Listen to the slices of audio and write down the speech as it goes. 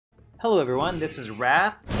Hello everyone, this is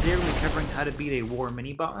Rath. Today we're covering how to beat a war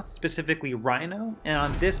mini-boss, specifically Rhino, and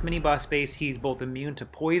on this mini-boss base he's both immune to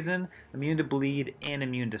poison, immune to bleed, and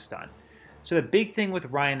immune to stun. So the big thing with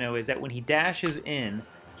Rhino is that when he dashes in,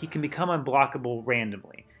 he can become unblockable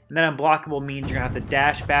randomly. And that unblockable means you're going to have to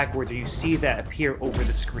dash backwards or you see that appear over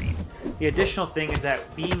the screen. The additional thing is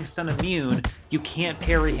that being stun immune, you can't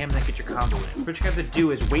parry him and then get your combo in. What you have to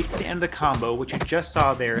do is wait for the end of the combo, which you just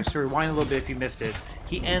saw there, so rewind a little bit if you missed it.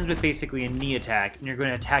 He ends with basically a knee attack, and you're going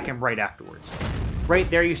to attack him right afterwards. Right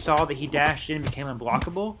there you saw that he dashed in and became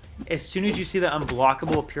unblockable. As soon as you see the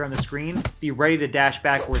unblockable appear on the screen, be ready to dash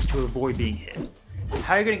backwards to avoid being hit.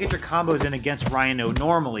 How you're going to get your combos in against Rhino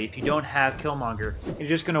normally if you don't have Killmonger, you're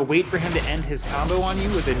just going to wait for him to end his combo on you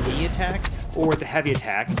with a knee attack or with a heavy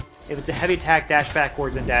attack. If it's a heavy attack, dash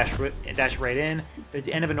backwards and dash right in. If it's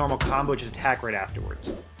the end of a normal combo, just attack right afterwards.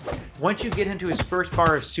 Once you get him to his first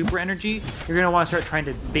bar of super energy, you're going to want to start trying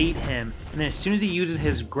to bait him, and then as soon as he uses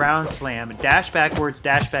his ground slam, dash backwards,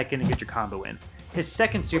 dash back in, and get your combo in. His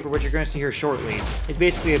second super, which you're going to see here shortly, is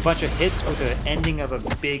basically a bunch of hits with the ending of a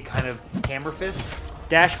big kind of hammer fist.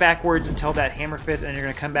 Dash backwards until that hammer fist, and then you're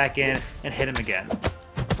going to come back in and hit him again.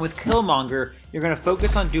 With Killmonger, you're going to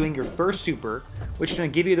focus on doing your first super, which is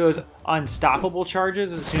going to give you those unstoppable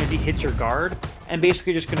charges as soon as he hits your guard, and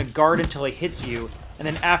basically just going to guard until he hits you, and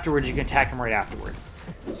then afterwards you can attack him right afterward.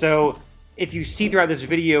 So if you see throughout this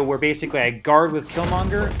video where basically I guard with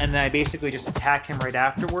Killmonger, and then I basically just attack him right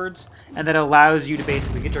afterwards, and that allows you to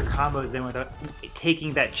basically get your combos in without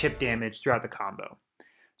taking that chip damage throughout the combo.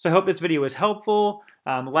 So I hope this video was helpful.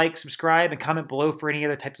 Like, subscribe, and comment below for any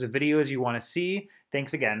other types of videos you want to see.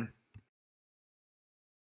 Thanks again.